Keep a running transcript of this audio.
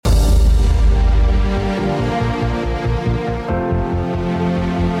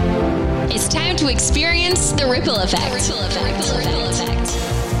to experience the ripple effect.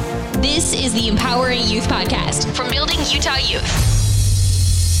 This is the Empowering Youth Podcast from Building Utah Youth,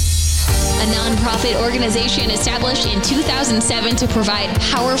 a nonprofit organization established in 2007 to provide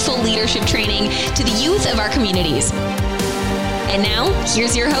powerful leadership training to the youth of our communities. And now,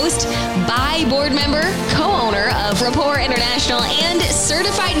 here's your host, board member, co-owner of Rapport International, and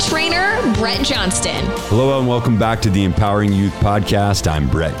certified trainer, Brett Johnston. Hello and welcome back to the Empowering Youth Podcast. I'm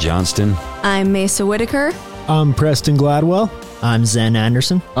Brett Johnston. I'm Mesa Whitaker. I'm Preston Gladwell. I'm Zen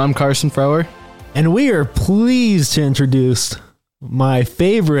Anderson. I'm Carson Froerer. And we are pleased to introduce my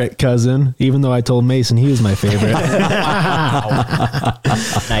favorite cousin, even though I told Mason he was my favorite.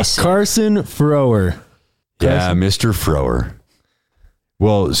 Nice. Carson Froerer. Yeah, Mr. Froerer.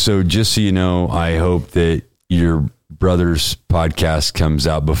 Well, so just so you know, I hope that your brother's podcast comes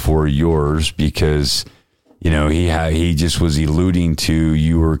out before yours because, you know, he just was alluding to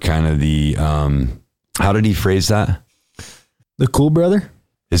you were kind of the, how did he phrase that? The cool brother?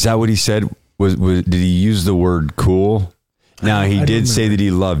 Is that what he said? Did he use the word cool? Now, he did say that he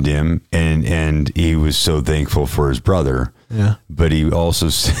loved him and he was so thankful for his brother. Yeah. But he also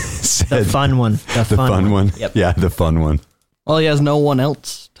said The fun one. The fun one. Yep. Yeah, the fun one. Well, he has no one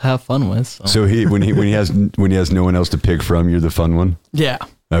else to have fun with. So when he has no one else to pick from, you're the fun one? Yeah.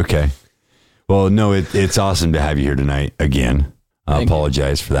 Okay. Well, no, it's awesome to have you here tonight again. I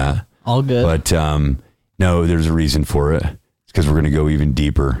apologize for that. All good. But no, there's a reason for it. It's because we're going to go even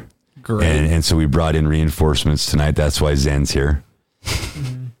deeper. Great. And so we brought in reinforcements tonight. That's why Zen's here.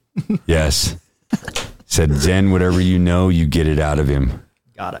 Yes. Said, Zen, whatever you know, you get it out of him.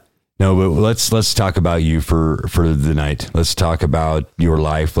 Got it. No, but let's talk about you for the night. Let's talk about your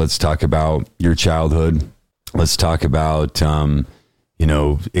life. Let's talk about your childhood. Let's talk about,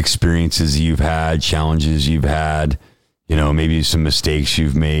 experiences you've had, challenges you've had, maybe some mistakes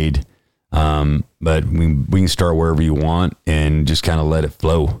you've made. But we can start wherever you want and just kind of let it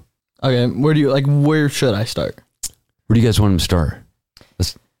flow. Okay. Where should I start? Where do you guys want to start?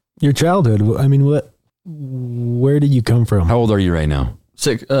 Your childhood. I mean, where did you come from? How old are you right now?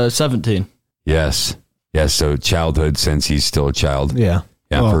 17. Yes. So childhood, since he's still a child. Yeah.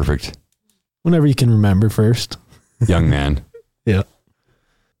 Yeah. Well, perfect. Whenever you can remember first. Young man. Yeah.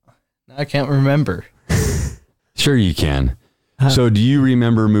 I can't remember. Sure you can. So do you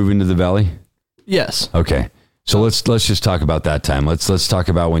remember moving to the Valley? Yes. Okay. So let's just talk about that time. Let's talk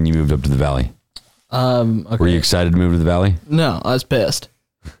about when you moved up to the Valley. Okay. Were you excited to move to the Valley? No, I was pissed.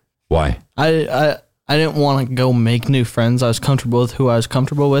 Why? I didn't want to go make new friends. I was comfortable with who I was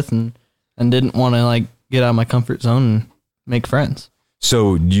comfortable with and didn't want to get out of my comfort zone and make friends.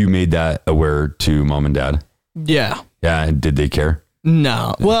 So you made that aware to mom and dad? Yeah. Yeah. And did they care?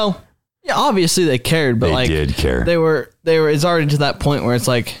 No. Well, yeah, obviously they cared, but they did care. They were, it's already to that point where it's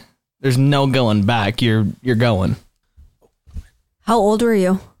like, there's no going back. You're going. How old were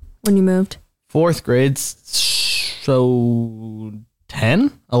you when you moved? 4th grade. So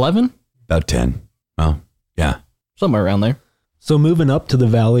 10, 11? About 10. Well, yeah. Somewhere around there. So moving up to the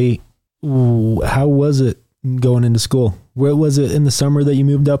Valley, how was it going into school? Where was it in the summer that you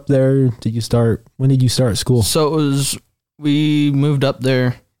moved up there? When did you start school? So we moved up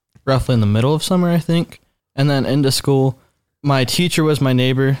there roughly in the middle of summer, I think. And then into school, my teacher was my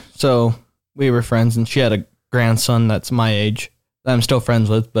neighbor. So we were friends and she had a grandson that's my age that I'm still friends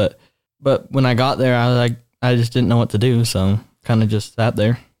with. But when I got there, I just didn't know what to do. So kind of just sat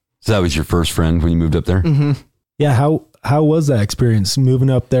there. So that was your first friend when you moved up there? Mm-hmm. Yeah. How was that experience moving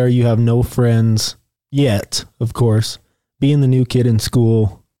up there? You have no friends yet, of course. Being the new kid in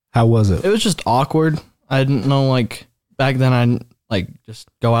school, how was it? It was just awkward. I didn't know, back then I didn't just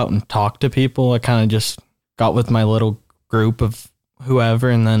go out and talk to people. I kind of just got with my little group of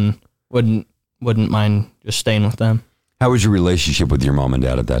whoever and then wouldn't mind just staying with them. How was your relationship with your mom and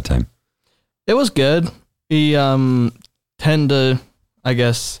dad at that time? It was good. We tend to, I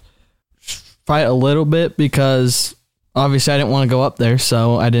guess, fight a little bit because obviously I didn't want to go up there,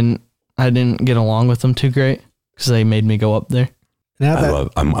 so I didn't get along with them too great because they made me go up there.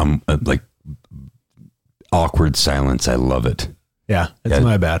 I'm like awkward silence. I love it. Yeah, it's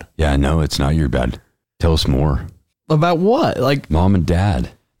my bad. Yeah, no, it's not your bad. Tell us more. About what? Mom and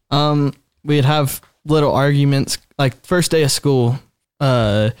dad. We'd have little arguments. First day of school,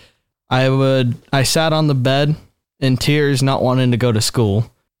 I sat on the bed in tears, not wanting to go to school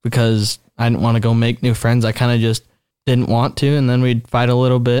because I didn't want to go make new friends. I kind of just didn't want to. And then we'd fight a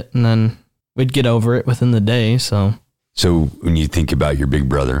little bit and then we'd get over it within the day. So when you think about your big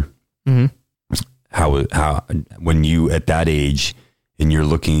brother, mm-hmm. how, when you at that age and you're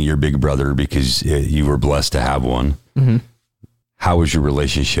looking at your big brother because you were blessed to have one, mm-hmm. how was your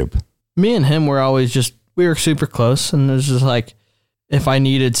relationship me and him were always we were super close, and it was just like, if I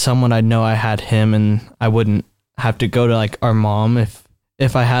needed someone, I'd know I had him, and I wouldn't have to go to like our mom.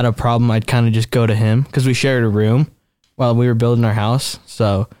 If I had a problem, I'd kind of just go to him, because we shared a room while we were building our house.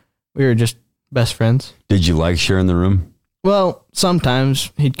 So we were just best friends. Did you like sharing the room? Well,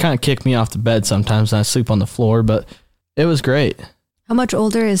 sometimes he'd kind of kick me off the bed sometimes, and I'd sleep on the floor, but it was great. How much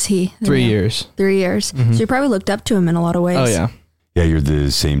older is he? 3 years. 3 years. Mhm. So you probably looked up to him in a lot of ways. Oh, yeah. Yeah, you're the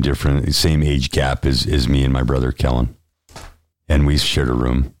same age gap as me and my brother Kellen. And we shared a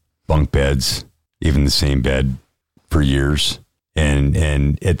room, bunk beds, even the same bed for years. And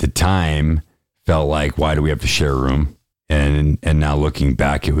at the time felt like, why do we have to share a room? And now looking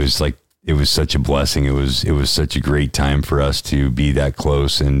back, it was such a blessing. It was such a great time for us to be that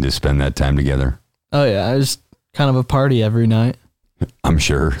close and to spend that time together. Oh, yeah. It was kind of a party every night. I'm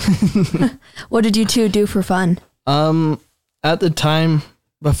sure. What did you two do for fun? At the time,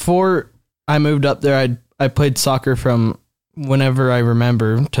 before I moved up there, I played soccer from whenever I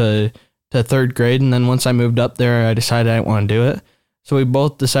remember to third grade. And then once I moved up there, I decided I didn't want to do it. So we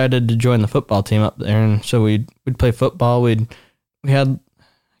both decided to join the football team up there. And so we'd play football. We had, I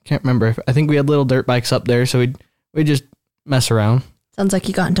can't remember, I think we had little dirt bikes up there. So we'd just mess around. Sounds like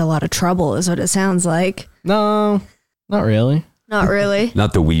you got into a lot of trouble is what it sounds like. No, not really. Not really.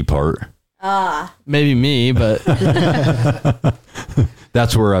 Not the we part. Maybe me, but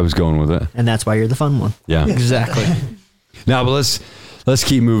That's where I was going with it. And that's why you're the fun one. Yeah. exactly. Now, but let's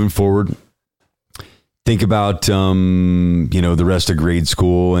keep moving forward. Think about the rest of grade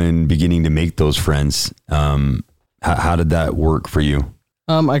school and beginning to make those friends. How did that work for you?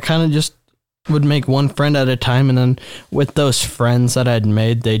 I kind of just would make one friend at a time, and then with those friends that I'd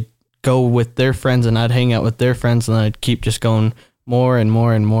made, they'd go with their friends, and I'd hang out with their friends, and then I'd keep just going more and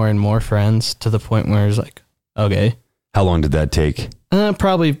more and more and more friends to the point where it's like, okay. How long did that take?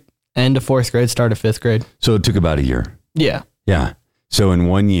 Probably end of 4th grade, start of 5th grade. So it took about a year. Yeah. Yeah. So in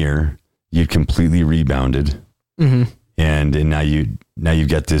 1 year, you'd completely rebounded, Mm-hmm. and now you've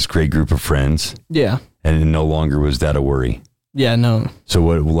got this great group of friends, Yeah. and no longer was that a worry. Yeah, no. So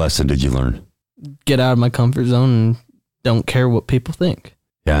what lesson did you learn? Get out of my comfort zone and don't care what people think.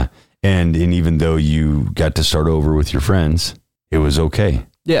 Yeah. And even though you got to start over with your friends, it was okay,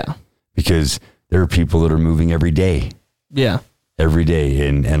 Yeah. because there are people that are moving every day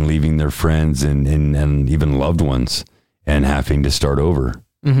and leaving their friends and even loved ones and having to start over.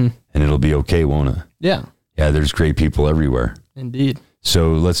 Mm-hmm. And it'll be okay, won't it? Yeah. Yeah, there's great people everywhere. Indeed.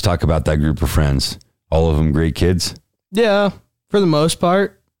 So let's talk about that group of friends. All of them great kids? Yeah, for the most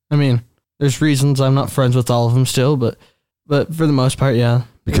part. I mean, there's reasons I'm not friends with all of them still, but for the most part, yeah.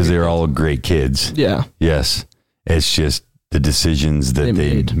 Because they're all great kids. Yeah. Yes. It's just the decisions that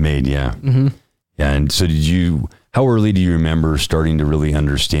they made. Yeah. Mm-hmm. Yeah. And so how early do you remember starting to really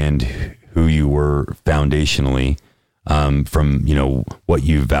understand who you were foundationally, from, what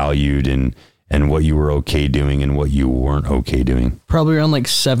you valued and what you were okay doing and what you weren't okay doing? Probably around like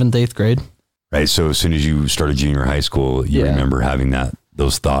 7th, 8th grade. Right. So as soon as you started junior high school, you remember having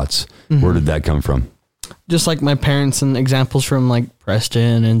those thoughts. Mm-hmm. Where did that come from? Just like my parents and examples from like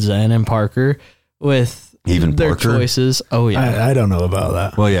Preston and Zen and Parker with even their Parker? Choices. Oh yeah. I don't know about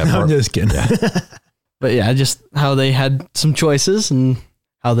that. Well, yeah. I'm just kidding. Yeah. But yeah, just how they had some choices and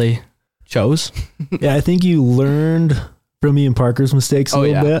how they chose. Yeah, I think you learned from me and Parker's mistakes a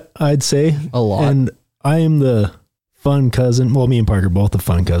little bit, I'd say. A lot. And I am the fun cousin. Well, me and Parker both the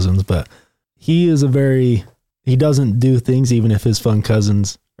fun cousins, but he doesn't do things even if his fun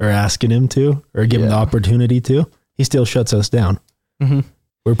cousins are asking him to or give him the opportunity to. He still shuts us down. Mm-hmm.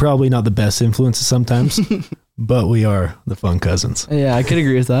 We're probably not the best influences sometimes, but we are the fun cousins. Yeah, I could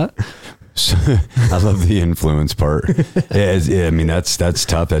agree with that. So, I love the influence part. I mean, that's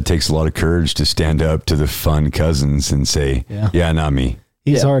tough. That takes a lot of courage to stand up to the fun cousins and say, yeah not me.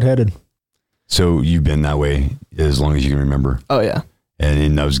 He's hard-headed. So you've been that way as long as you can remember. Oh yeah.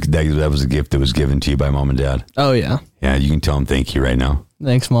 And that was a gift that was given to you by mom and dad. Oh yeah. Yeah. You can tell them thank you right now.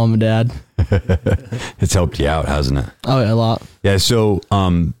 Thanks, Mom and Dad. It's helped you out, hasn't it? Oh yeah, a lot. Yeah. So,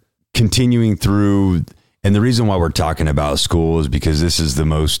 continuing through, and the reason why we're talking about school is because this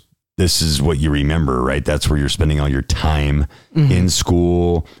is what you remember, right? That's where you're spending all your time in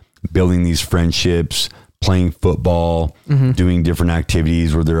school, building these friendships, playing football, doing different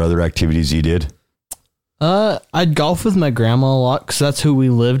activities. Were there other activities you did? I'd golf with my grandma a lot because that's who we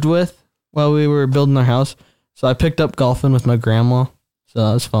lived with while we were building our house. So I picked up golfing with my grandma. So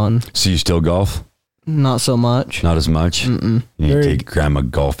that was fun. So you still golf? Not so much. Not as much? Mm-mm. You need to take grandma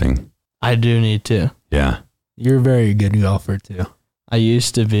golfing. I do need to. Yeah. You're a very good golfer too. I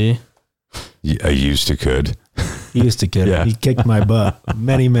used to be. I used to could. He used to kid. Yeah. He kicked my butt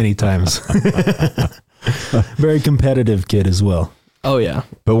many, many times. Very competitive kid as well. Oh yeah.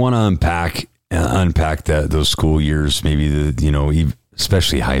 But want to unpack those school years, maybe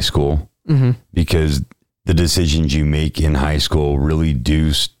especially high school, because the decisions you make in high school really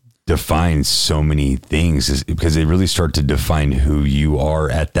do define so many things, because they really start to define who you are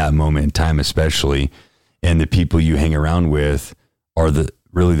at that moment in time, especially, and the people you hang around with are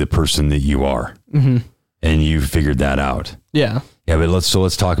really the person that you are, and you figured that out. Yeah. But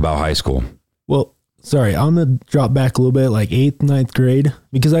let's talk about high school. Well, sorry, I'm gonna drop back a little bit, like 8th, 9th grade,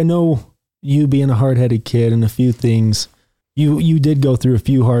 because I know you being a hard-headed kid and a few things, you did go through a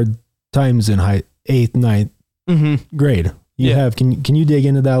few hard times in 8th, 9th grade. Can you dig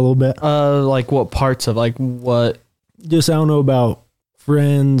into that a little bit? Like what parts of like what? Just, I don't know about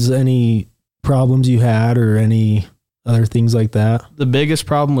friends, any problems you had or any other things like that. The biggest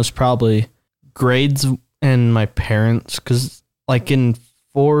problem was probably grades and my parents. Cause like in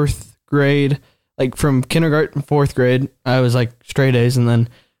 4th grade, like from kindergarten, 4th grade, I was like straight A's, and then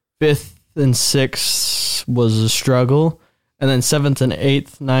 5th and 6th was a struggle. And then 7th and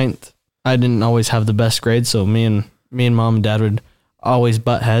 8th, 9th, I didn't always have the best grades. So me and mom and dad would always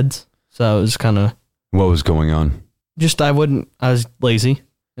butt heads. So it was kind of. What was going on? Just, I was lazy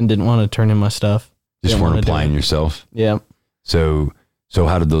and didn't want to turn in my stuff. Just Didn't weren't wanna do applying it. yourself. Yeah. So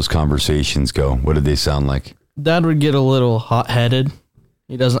how did those conversations go? What did they sound like? Dad would get a little hot-headed.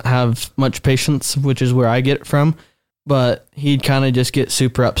 He doesn't have much patience, which is where I get it from. But he'd kind of just get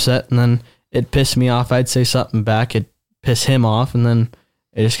super upset, and then it'd piss me off. I'd say something back. It'd piss him off, and then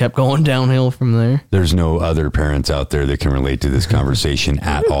it just kept going downhill from there. There's no other parents out there that can relate to this conversation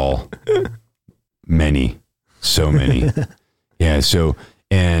at all. So many. Yeah. So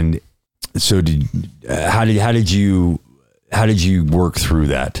how did you work through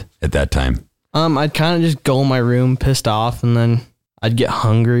that at that time? I'd kind of just go in my room pissed off, and then I'd get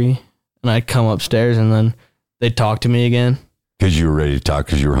hungry, and I'd come upstairs, and then they'd talk to me again. Because you were ready to talk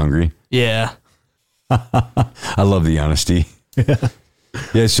because you were hungry? Yeah. I love the honesty.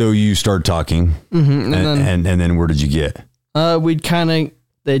 Yeah, so you start talking, And then where did you get?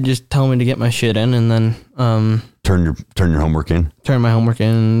 They'd just tell me to get my shit in, and then Turn your homework in? turn my homework in,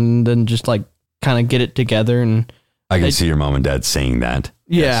 and then just like kind of get it together. And I can see your mom and dad saying that.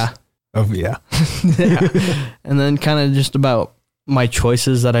 yeah. Oh, yeah. Yeah. And then kind of just about my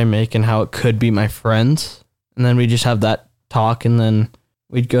choices that I make and how it could be my friends. And then we just have that talk, and then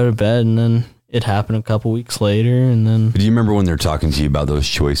we'd go to bed, and then it happened a couple weeks later. And then But do you remember when they're talking to you about those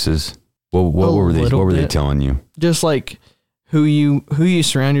choices? What were they telling you? just like who you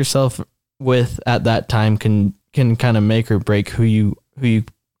surround yourself with at that time can kind of make or break who you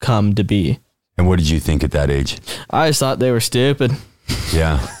come to be. And what did you think at that age? I just thought they were stupid.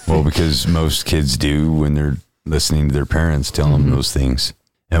 Yeah. Well, because most kids do when they're listening to their parents tell them those things.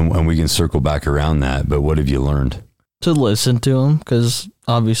 And we can circle back around that. But what have you learned? To listen to them, because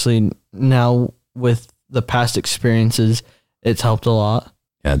obviously now with the past experiences, it's helped a lot.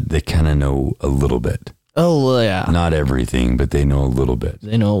 Yeah, they kind of know a little bit. Oh, yeah. Not everything, but they know a little bit.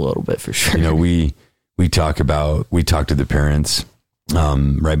 They know a little bit for sure. You know, we talk to the parents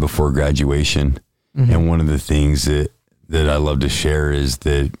right before graduation. And one of the things that I love to share is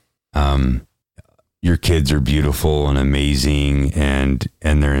that your kids are beautiful and amazing, and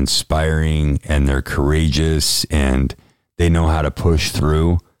they're inspiring, and they're courageous, and they know how to push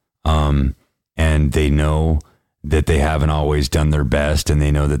through. And they know that they haven't always done their best, and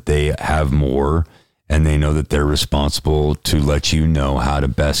they know that they have more, and they know that they're responsible to let you know how to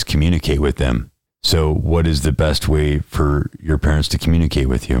best communicate with them. So what is the best way for your parents to communicate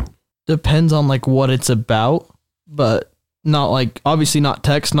with you? Depends on like what it's about, but not like, obviously not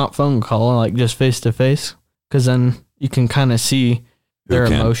text, not phone call, like just face to face, because then you can kind of see their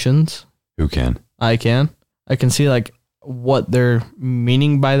emotions. Who can? I can see like what they're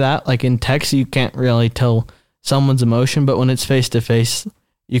meaning by that. Like in text, you can't really tell someone's emotion, but when it's face to face,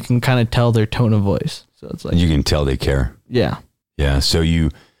 you can kind of tell their tone of voice. So it's like, You can tell they care. yeah. Yeah. So you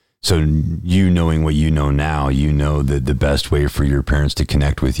knowing what you know now, you know that the best way for your parents to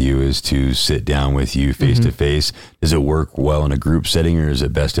connect with you is to sit down with you face to face. Does it work well in a group setting, or is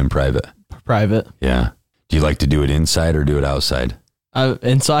it best in private? Private. Yeah. Do you like to do it inside or do it outside?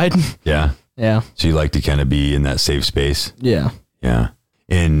 Inside. Yeah. Yeah. So you like to kind of be in that safe space? Yeah. Yeah.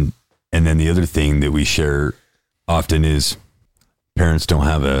 And then the other thing that we share often is parents don't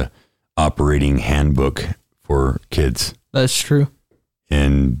have a operating handbook for kids. That's true.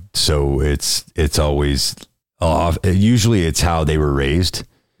 And so it's always off. Usually it's how they were raised.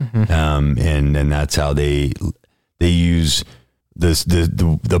 And that's how they use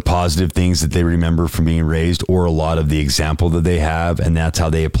the positive things that they remember from being raised, or a lot of the example that they have, and that's how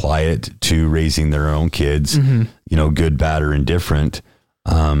they apply it to raising their own kids, good, bad, or indifferent.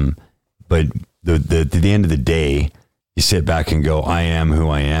 But at the end of the day, you sit back and go, I am who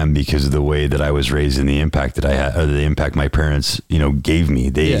I am because of the way that I was raised and the impact that I had, or the impact my parents, gave me.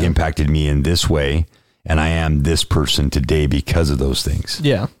 They impacted me in this way, and I am this person today because of those things.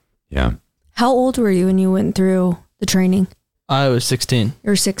 Yeah. Yeah. How old were you when you went through the training? I was 16.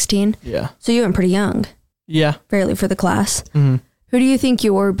 You were 16? Yeah. So you went pretty young. Yeah. Fairly for the class. Mm-hmm. Who do you think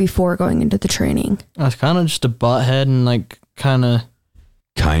you were before going into the training? I was kind of just a butthead and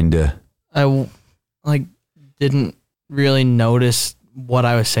I didn't really notice what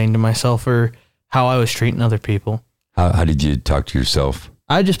I was saying to myself or how I was treating other people. How did you talk to yourself?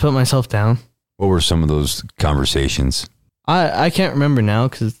 I just put myself down. What were some of those conversations? I can't remember now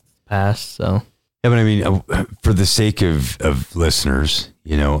because it's past. So yeah, but I mean, for the sake of listeners,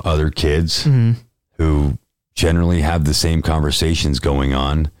 other kids who generally have the same conversations going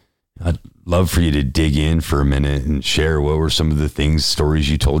on, I'd love for you to dig in for a minute and share what were some of the stories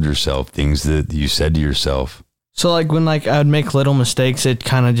you told yourself, things that you said to yourself. So when I would make little mistakes, it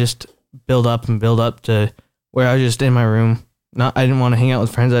kind of just build up to where I was just in my room. I didn't want to hang out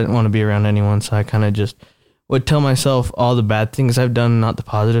with friends. I didn't want to be around anyone. So I kind of just would tell myself all the bad things I've done, not the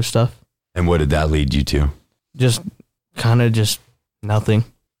positive stuff. And what did that lead you to? Just nothing.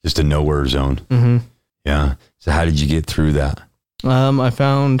 Just a nowhere zone. Mm-hmm. Yeah. So how did you get through that? I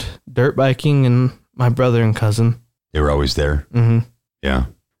found dirt biking and my brother and cousin. They were always there. Mm-hmm. Yeah.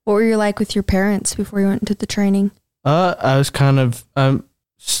 What were you like with your parents before you went into the training? I was I'm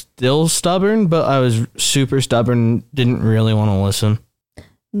still stubborn, but I was super stubborn. Didn't really want to listen.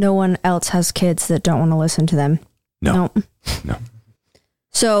 No one else has kids that don't want to listen to them. No.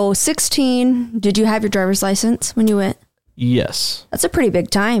 So 16, did you have your driver's license when you went? Yes. That's a pretty big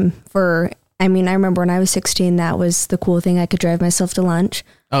time I remember when I was 16, that was the cool thing. I could drive myself to lunch.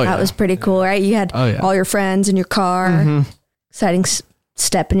 Oh, yeah. That was pretty cool, right? You had all your friends in your car. Mm-hmm. Exciting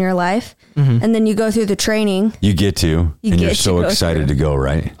step in your life. Mm-hmm. And then you go through the training. You get to, and you're so excited to go,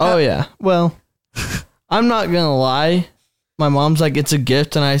 right? Oh, yeah. Well, I'm not going to lie. My mom's like, it's a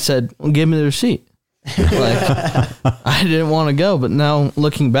gift. And I said, well, give me the receipt. I didn't want to go, but now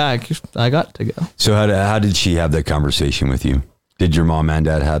looking back, I got to go. So how did she have that conversation with you? Did your mom and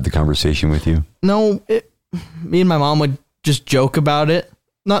dad have the conversation with you? No, me and my mom would just joke about it.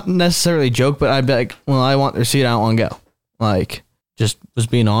 Not necessarily joke, but I'd be like, well, I want the receipt. I don't want to go. Just was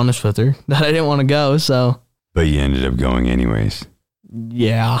being honest with her that I didn't want to go. So, but you ended up going anyways.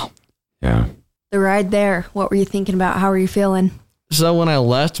 Yeah. Yeah. The ride there, what were you thinking about? How were you feeling? So when I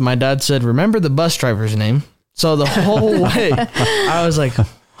left, my dad said, remember the bus driver's name? So the whole way I was like,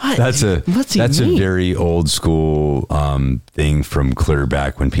 what? That's a very old school thing from clear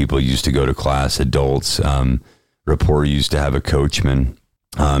back when people used to go to class, adults. Rapport used to have a coachman.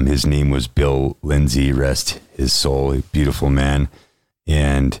 His name was Bill Lindsay, rest his soul, a beautiful man.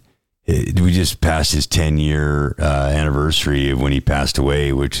 And we just passed his 10-year anniversary of when he passed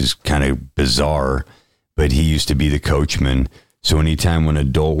away, which is kind of bizarre, but he used to be the coachman. So anytime when an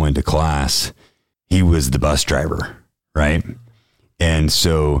adult went to class, he was the bus driver, right? And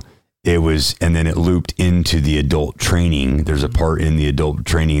so and then it looped into the adult training. There's a part in the adult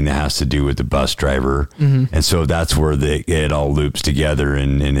training that has to do with the bus driver. Mm-hmm. And so that's where it all loops together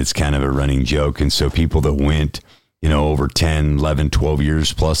and it's kind of a running joke. And so people that went, over 10, 11, 12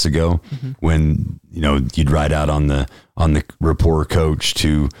 years plus ago, when, you'd ride out on the rapport coach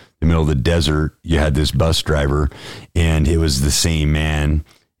to the middle of the desert, you had this bus driver and it was the same man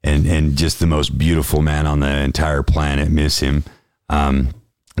and just the most beautiful man on the entire planet. Miss him.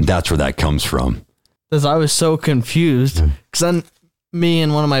 That's where that comes from. Because I was so confused. Because then me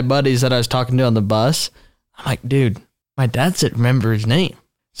and one of my buddies that I was talking to on the bus, I'm like, dude, my dad said remember his name.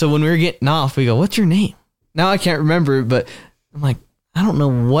 So when we were getting off, we go, what's your name? Now I can't remember it, but I'm like, I don't know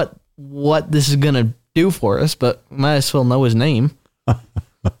what this is going to do for us, but might as well know his name.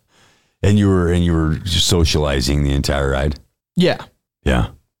 And you were just socializing the entire ride? Yeah.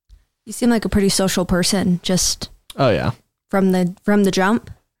 Yeah. You seem like a pretty social person, just oh yeah. From the jump?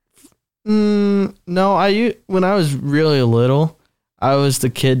 No, when I was really little, I was the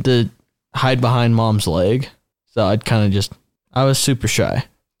kid to hide behind mom's leg. So I was super shy.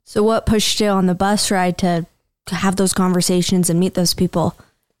 So what pushed you on the bus ride to have those conversations and meet those people?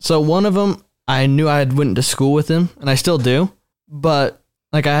 So one of them, I knew I had went to school with him, and I still do, but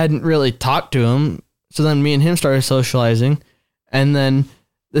I hadn't really talked to him. So then me and him started socializing, and then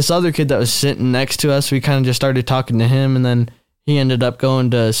this other kid that was sitting next to us, we kind of just started talking to him, and then he ended up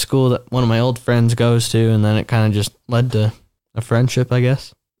going to school that one of my old friends goes to, and then it kind of just led to a friendship, I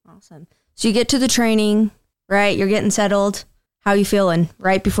guess. Awesome. So you get to the training, right? You're getting settled. How you feeling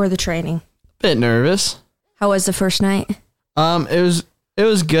right before the training? Bit nervous. How was the first night? It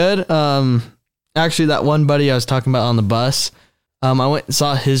was good. Actually, that one buddy I was talking about on the bus, I went and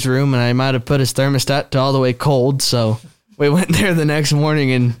saw his room, and I might have put his thermostat to all the way cold. So we went there the next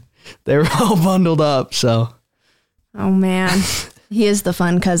morning, and they were all bundled up. So, Oh man, he is the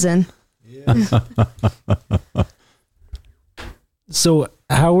fun cousin. So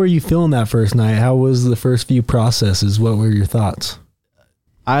how were you feeling that first night? How was the first few processes? What were your thoughts?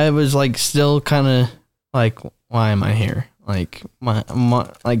 I was like still kind of like, why am I here? Like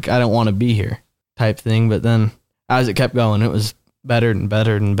like I don't want to be here type thing. But then as it kept going, it was better and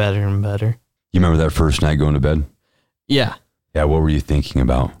better and better and better. You remember that first night going to bed? Yeah. Yeah. What were you thinking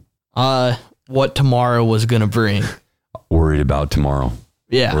about? What tomorrow was going to bring. Worried about tomorrow.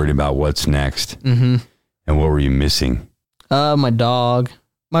 Yeah. Worried about what's next. Mm-hmm. And what were you missing? My dog.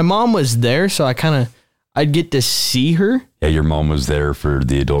 My mom was there, so I'd get to see her. Yeah, your mom was there for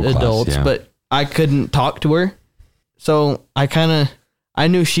the adults, yeah. But I couldn't talk to her. So I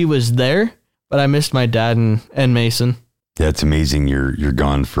knew she was there, but I missed my dad and Mason. Yeah, it's amazing. You're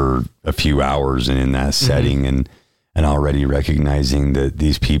gone for a few hours and in that setting and already recognizing that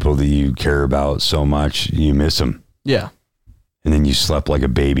these people that you care about so much, you miss them. Yeah. And then you slept like a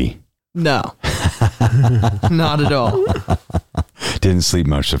baby. No, not at all. Didn't sleep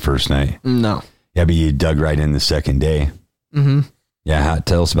much the first night. No. Yeah, but you dug right in the second day. Mm-hmm. Yeah,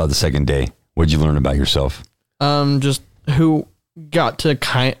 tell us about the second day. What'd you learn about yourself? Just who got to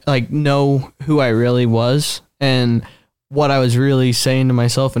know who I really was and what I was really saying to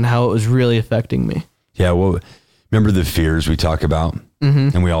myself and how it was really affecting me. Yeah, well, remember the fears we talk about? Mm-hmm.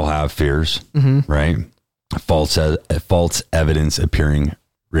 And we all have fears, Mm-hmm. right? False evidence appearing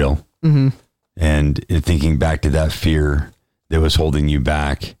real. Mm-hmm. And thinking back to that fear that was holding you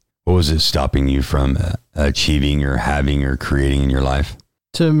back, what was it stopping you from achieving or having or creating in your life?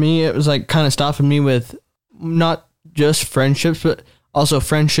 To me, it was like kind of stopping me with not just friendships, but also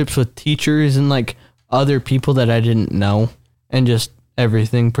friendships with teachers and like other people that I didn't know and just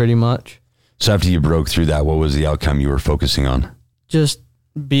everything pretty much. So after you broke through that, what was the outcome you were focusing on? Just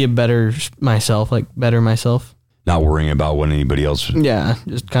be a better myself, like better myself. Not worrying about what anybody else Yeah,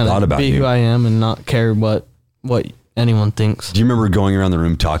 just kind thought of about be you. who I am and not care what anyone thinks. Do you remember going around the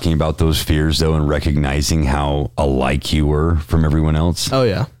room talking about those fears though and recognizing how alike you were from everyone else? Oh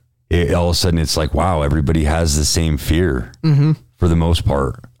yeah. All of a sudden it's like, wow, everybody has the same fear for the most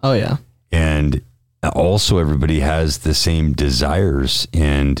part. Oh yeah. And also everybody has the same desires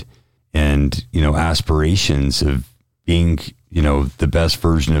and aspirations of being, the best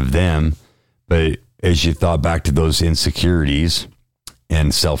version of them. But as you thought back to those insecurities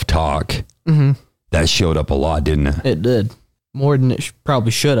and self-talk, that showed up a lot, didn't it? It did. More than it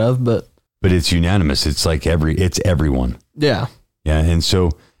probably should have, but it's unanimous. It's like it's everyone. yeah. Yeah. And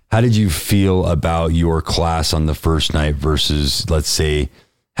so how did you feel about your class on the first night versus, let's say,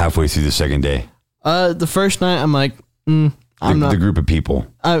 halfway through the second day? The first night I'm like, I'm not the group of people.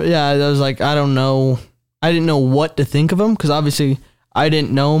 I was like, I don't know. I didn't know what to think of them because obviously I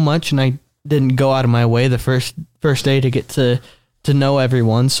didn't know much and I didn't go out of my way the first day to get to know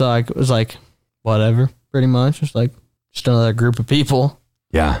everyone. So I was like, whatever, pretty much. It's like just another group of people.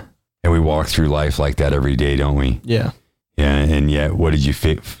 Yeah. And we walk through life like that every day, don't we? Yeah. Yeah. And yet, what did you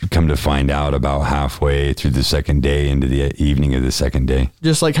come to find out about halfway through the second day into the evening of the second day?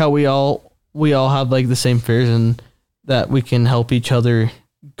 Just like how we all have like the same fears and that we can help each other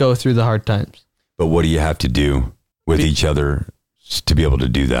go through the hard times. But what do you have to do with each other to be able to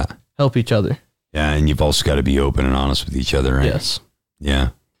do that? Help each other. Yeah. And you've also got to be open and honest with each other, right? Yes. Yeah.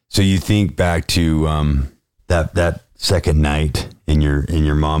 So you think back to that second night and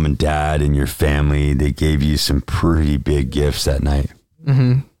your mom and dad and your family, they gave you some pretty big gifts that night.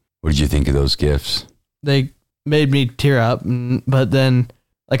 Mm-hmm. What did you think of those gifts? They made me tear up, but then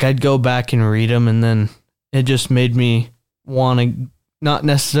like I'd go back and read them and then it just made me want to not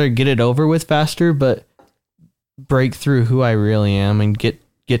necessarily get it over with faster, but break through who I really am and get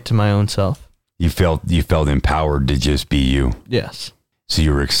to my own self. You felt empowered to just be you. Yes. So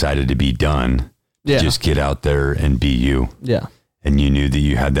you were excited to be done. To Yeah. just get out there and be you. Yeah. And you knew that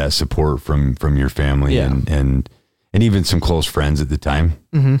you had that support from your family and even some close friends at the time.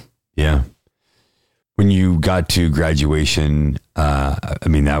 Mm-hmm. Yeah. When you got to graduation,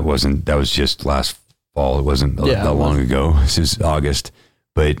 that was just last fall. It wasn't that long ago. This is August,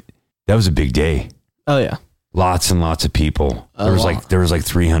 but that was a big day. Oh yeah. Lots and lots of people. There was like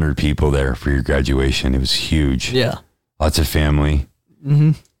 300 people there for your graduation. It was huge. Yeah. Lots of family.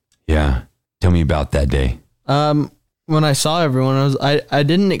 Mm-hmm. Yeah. Tell me about that day. when I saw everyone, I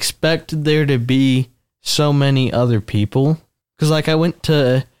didn't expect there to be so many other people. Because, like, I went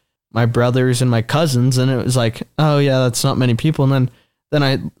to my brothers and my cousins, and it was like, oh, yeah, that's not many people. And then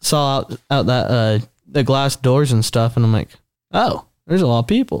I saw out that the glass doors and stuff, and I'm like, oh, there's a lot of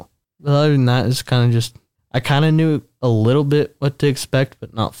people. But other than that, it's kind of just, I kind of knew a little bit what to expect,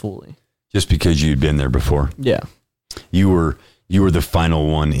 but not fully. Just because you'd been there before. Yeah. You were the final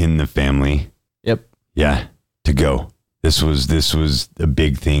one in the family. Yep. Yeah. To go. This was a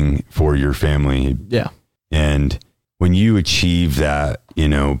big thing for your family. Yeah. And when you achieve that,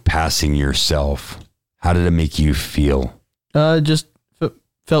 passing yourself, how did it make you feel? Just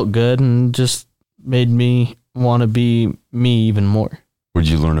felt good and just made me want to be me even more. What did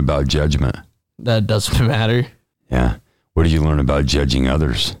you learn about judgment? That doesn't matter. Yeah. What did you learn about judging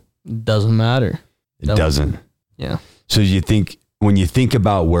others? Doesn't matter. It doesn't. Yeah. So when you think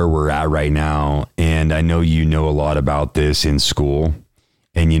about where we're at right now, and I know you know a lot about this in school,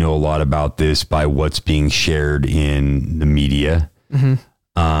 and you know a lot about this by what's being shared in the media. Mm-hmm.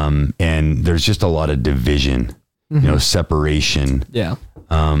 And there's just a lot of division, separation. Yeah.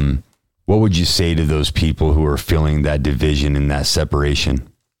 What would you say to those people who are feeling that division and that separation?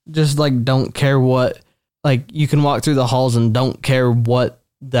 Just like, don't care what, like, you can walk through the halls and don't care what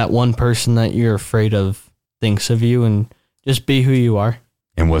that one person that you're afraid of thinks of you, and just be who you are.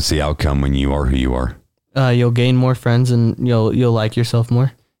 And what's the outcome when you are who you are? You'll gain more friends, and you'll like yourself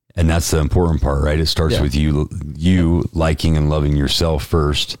more. And that's the important part, right? It starts with you liking and loving yourself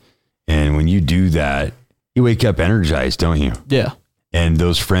first. And when you do that, you wake up energized, don't you? Yeah. And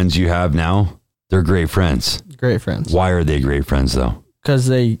those friends you have now, they're great friends. Great friends. Why are they great friends though? Because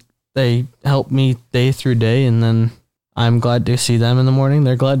they help me day through day, and then I'm glad to see them in the morning.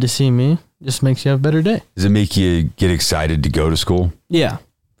 They're glad to see me. Just makes you have a better day. Does it make you get excited to go to school? Yeah,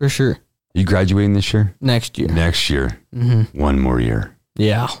 for sure. You graduating this year? Next year. Next year. Mm-hmm. One more year.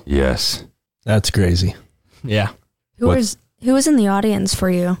 Yeah. Yes. That's crazy. Yeah. Who was in the audience for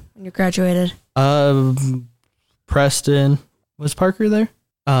you when you graduated? Preston. Was Parker there?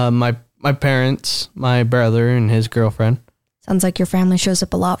 My parents, my brother, and his girlfriend. Sounds like your family shows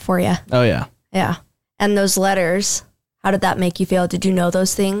up a lot for you. Oh, yeah. Yeah. And those letters, how did that make you feel? Did you know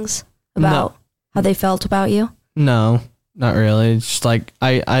those things about how they felt about you? No, not really. It's just like,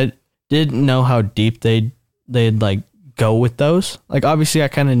 I didn't know how deep they'd like go with those. Like, obviously I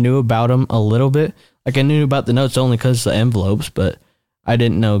kind of knew about them a little bit. Like, I knew about the notes only because of the envelopes, but I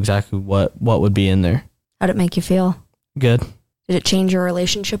didn't know exactly what would be in there. How did it make you feel? Good. Did it change your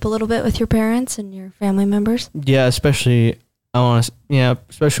relationship a little bit with your parents and your family members? Yeah, especially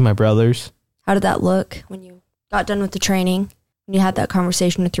my brothers. How did that look when you got done with the training? When you had that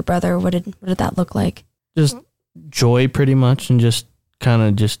conversation with your brother, what did that look like? Just joy, pretty much, and just kind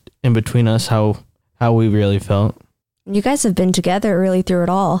of just in between us how we really felt. You guys have been together really through it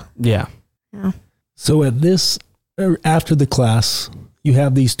all. Yeah. Yeah. So after the class, you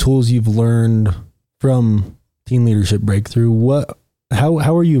have these tools you've learned from Teen Leadership Breakthrough.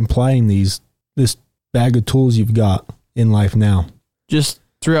 How are you applying this bag of tools you've got in life now? Just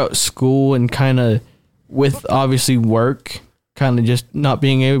throughout school, and kind of with obviously work, kind of just not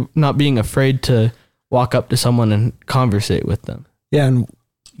being afraid to walk up to someone and conversate with them. Yeah, and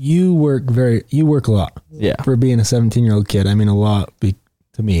you work a lot. Yeah. For being a 17-year-old kid. I mean, a lot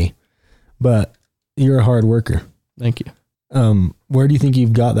to me, but you're a hard worker. Thank you. Where do you think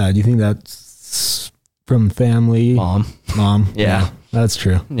you've got that? Do you think that's from family? Mom. Yeah, that's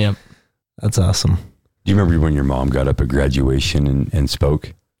true. Yep. That's awesome. Do you remember when your mom got up at graduation and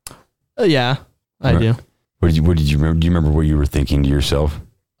spoke? Yeah, I do. What did you remember? Do you remember what you were thinking to yourself?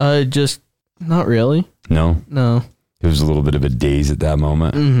 Just not really. No? No. It was a little bit of a daze at that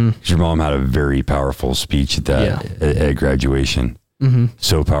moment. Mm-hmm. Your mom had a very powerful speech at graduation. Mm-hmm.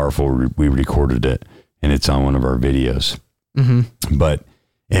 So powerful, we recorded it, and it's on one of our videos. Mm-hmm. But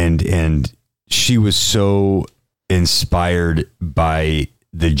and she was so inspired by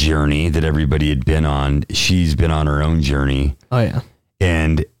the journey that everybody had been on. She's been on her own journey. Oh yeah.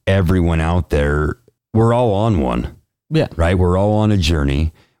 And everyone out there, we're all on one. Yeah. Right. We're all on a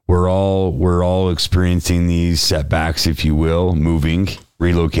journey. We're all experiencing these setbacks, if you will, moving,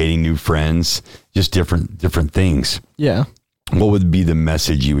 relocating, new friends, just different things. Yeah. What would be the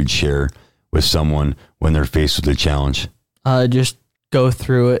message you would share with someone when they're faced with a challenge? Just go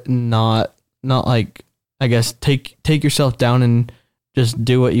through it and not like, I guess, take yourself down and just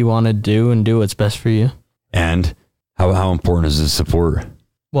do what you want to do and do what's best for you. And how important is the support?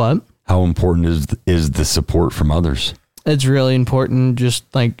 What? How important is the support from others? It's really important. Just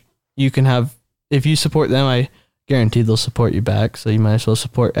like you can have, if you support them, I guarantee they'll support you back. So you might as well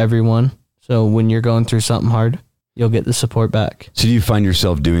support everyone. So when you're going through something hard, you'll get the support back. So do you find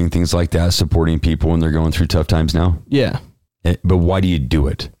yourself doing things like that, supporting people when they're going through tough times now? Yeah. But why do you do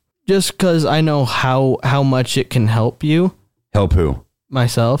it? Just because I know how much it can help you. Help who?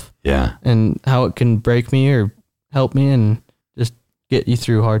 Myself. Yeah. And how it can break me or help me and just get you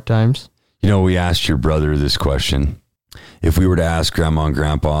through hard times. You know, we asked your brother this question. If we were to ask grandma and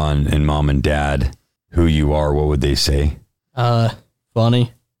grandpa and mom and dad who you are, what would they say?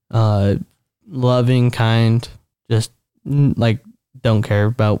 Funny, loving, kind, just like don't care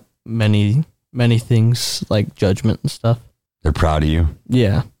about many things like judgment and stuff. They're proud of you.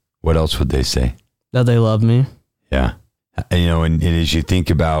 Yeah. What else would they say? That they love me. Yeah. You know, and as you think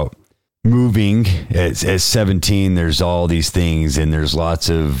about moving at 17, there's all these things and there's lots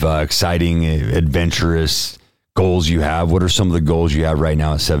of exciting, adventurous goals you have. What are some of the goals you have right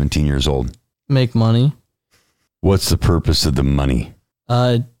now at 17 years old? Make money. What's the purpose of the money?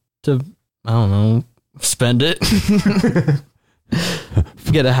 I don't know, spend it.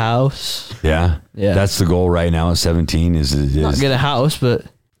 Get a house. Yeah. Yeah. That's the goal right now at 17 is Not get a house, but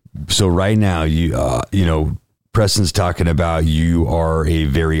so right now you know, Preston's talking about you are a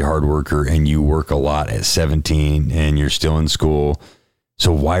very hard worker and you work a lot at 17 and you're still in school.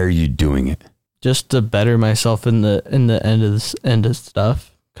 So why are you doing it? just to better myself in the end of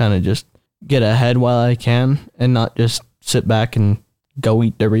stuff. Kind of just get ahead while I can and not just sit back and go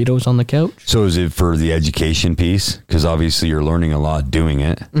eat Doritos on the couch. So is it for the education piece? Because obviously you're learning a lot doing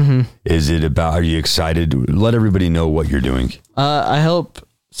it. Mm-hmm. Is it about, are you excited? Let everybody know what you're doing. I help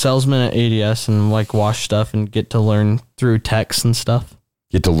salesmen at ADS and like wash stuff and get to learn through text and stuff.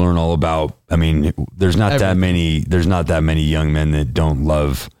 Get to learn all about, I mean, there's not that many young men that don't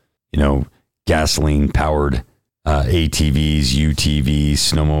love, gasoline powered ATVs, UTVs,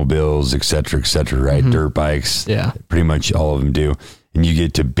 snowmobiles, et cetera, right? Mm-hmm. Dirt bikes. Yeah. Pretty much all of them do. And you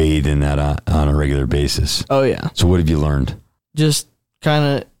get to bathe in that on a regular basis. Oh, yeah. So what have you learned? Just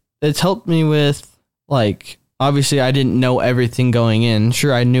kind of, it's helped me with, like, obviously I didn't know everything going in.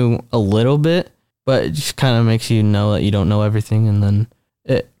 Sure, I knew a little bit, but it just kind of makes you know that you don't know everything. And then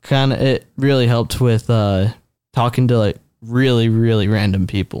it really helped with talking to, like, really, really random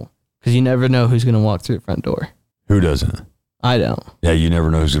people. Because you never know who's going to walk through the front door. Who doesn't? I don't. Yeah, you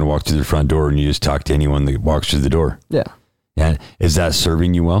never know who's going to walk through the front door, and you just talk to anyone that walks through the door. Yeah. And is that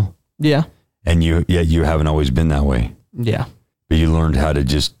serving you well? Yeah. And you haven't always been that way. Yeah. But you learned how to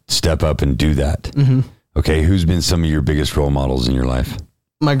just step up and do that. Mm-hmm. Okay, who's been some of your biggest role models in your life?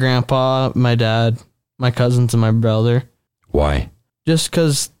 My grandpa, my dad, my cousins, and my brother. Why? Just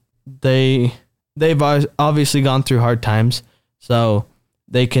because they've obviously gone through hard times, so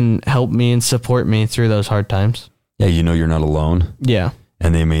they can help me and support me through those hard times. Yeah, you're not alone. Yeah.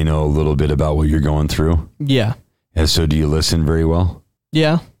 And they may know a little bit about what you're going through. Yeah. And so do you listen very well?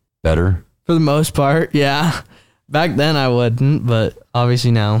 Yeah. Better? For the most part, yeah. Back then I wouldn't, but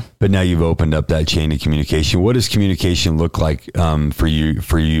obviously now. But now you've opened up that chain of communication. What does communication look like for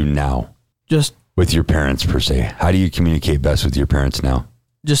you now? Just with your parents per se. How do you communicate best with your parents now?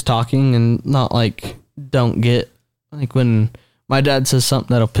 Just talking and not like don't get like when my dad says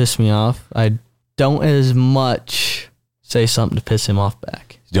something that'll piss me off, I don't as much say something to piss him off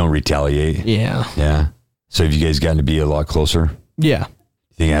back. You don't retaliate? Yeah. Yeah. So have you guys gotten to be a lot closer? Yeah.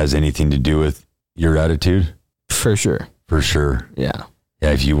 You think it has anything to do with your attitude? For sure. For sure. Yeah.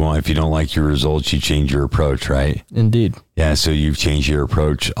 Yeah. If you don't like your results, you change your approach, right? Indeed. Yeah. So you've changed your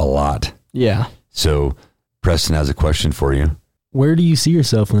approach a lot. Yeah. So Preston has a question for you. Where do you see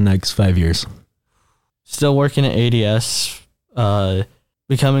yourself in the next 5 years? Still working at ADS,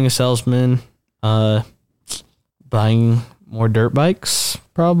 becoming a salesman, buying more dirt bikes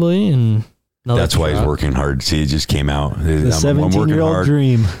probably. And that's why he's working hard. See, it just came out. The 17-year-old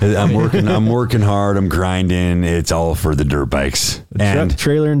dream. I'm working hard. I'm grinding. It's all for the dirt bikes. Truck,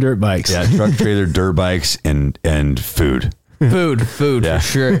 trailer, and dirt bikes. Yeah, truck, trailer, dirt bikes, and food. Food, yeah. For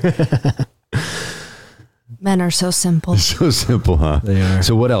sure. Men are so simple. So simple, huh? They are.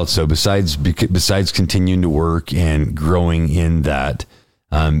 So what else? So besides continuing to work and growing in that,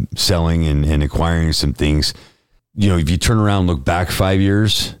 selling and acquiring some things, if you turn around and look back 5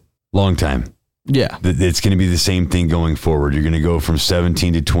 years, long time. Yeah. It's going to be the same thing going forward. You're going to go from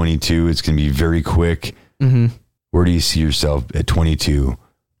 17 to 22. It's going to be very quick. Mm-hmm. Where do you see yourself at 22?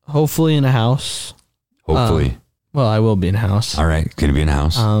 Hopefully in a house. Hopefully. Well, I will be in a house. All right. Going to be in a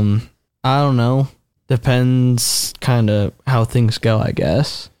house. I don't know. Depends kind of how things go, I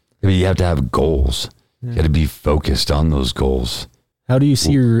guess. I mean, you have to have goals. You got to be focused on those goals. How do you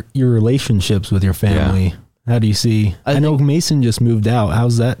see your relationships with your family? Yeah. How do you see? I know Mason just moved out.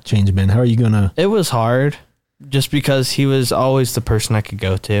 How's that change been? How are you going to? It was hard just because he was always the person I could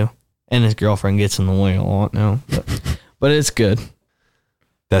go to. and his girlfriend gets in the way a lot now. But it's good.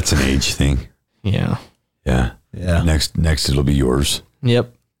 That's an age thing. Yeah. Yeah. Yeah. Next it'll be yours.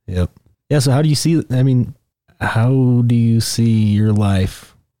 Yep. Yeah. So how do you see, how do you see your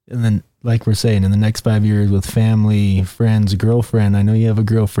life? And then, like we're saying, in the next 5 years with family, friends, girlfriend. I know you have a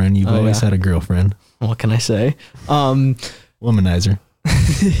girlfriend. You've always had a girlfriend. What can I say? Womanizer.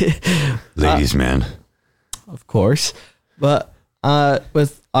 Ladies, man. Of course. But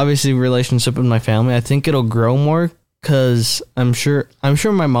with obviously relationship with my family, I think it'll grow more because I'm sure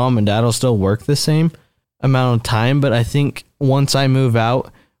my mom and dad will still work the same amount of time. But I think once I move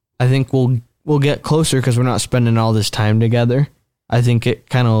out, I think we'll get closer because we're not spending all this time together. I think it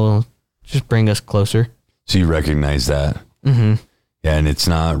kind of will just bring us closer. So you recognize that. Mm-hmm. Yeah, and it's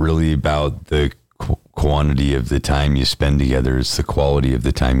not really about the quantity of the time you spend together. It's the quality of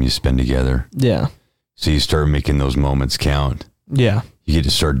the time you spend together. Yeah. So you start making those moments count. Yeah. You get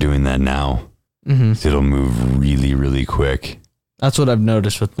to start doing that now. Mm-hmm. It'll move really, really quick. That's what I've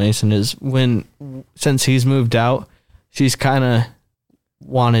noticed with Mason is since he's moved out, she's kind of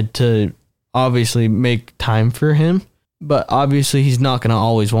wanted to obviously make time for him, but obviously he's not going to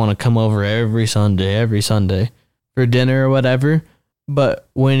always want to come over every Sunday for dinner or whatever. But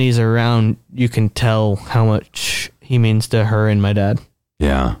when he's around, you can tell how much he means to her and my dad.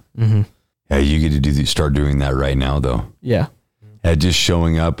 Yeah. Mm-hmm. Yeah, you get to start doing that right now, though. Yeah. Just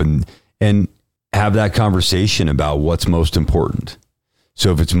showing up and have that conversation about what's most important.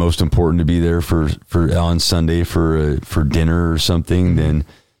 So if it's most important to be there for on Sunday for dinner or something, then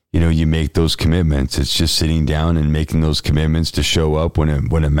you make those commitments. It's just sitting down and making those commitments to show up when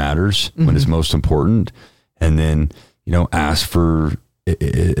it matters, when it's most important, and then ask for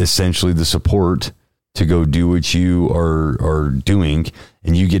essentially the support to go do what you are doing,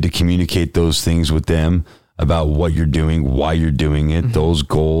 and you get to communicate those things with them about what you're doing, why you're doing it, those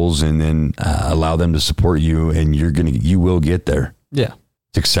goals, and then allow them to support you, and you will get there. Yeah.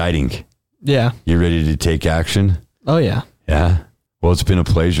 It's exciting. Yeah. You ready to take action? Oh, yeah. Yeah. Well, it's been a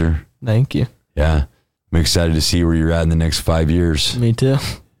pleasure. Thank you. Yeah. I'm excited to see where you're at in the next 5 years. Me too.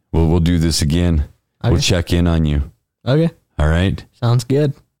 We'll do this again. Okay. We'll check in on you. Okay. All right. Sounds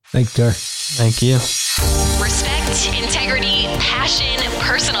good. Thanks, Gar. Thank you. Respect, integrity, passion,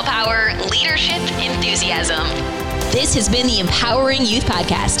 personal power, leadership, enthusiasm. This has been the Empowering Youth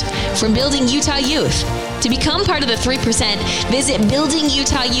Podcast from Building Utah Youth. To become part of the 3%, visit Building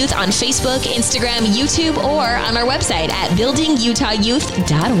Utah Youth on Facebook, Instagram, YouTube, or on our website at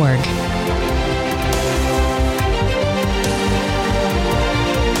buildingutah.youth.org.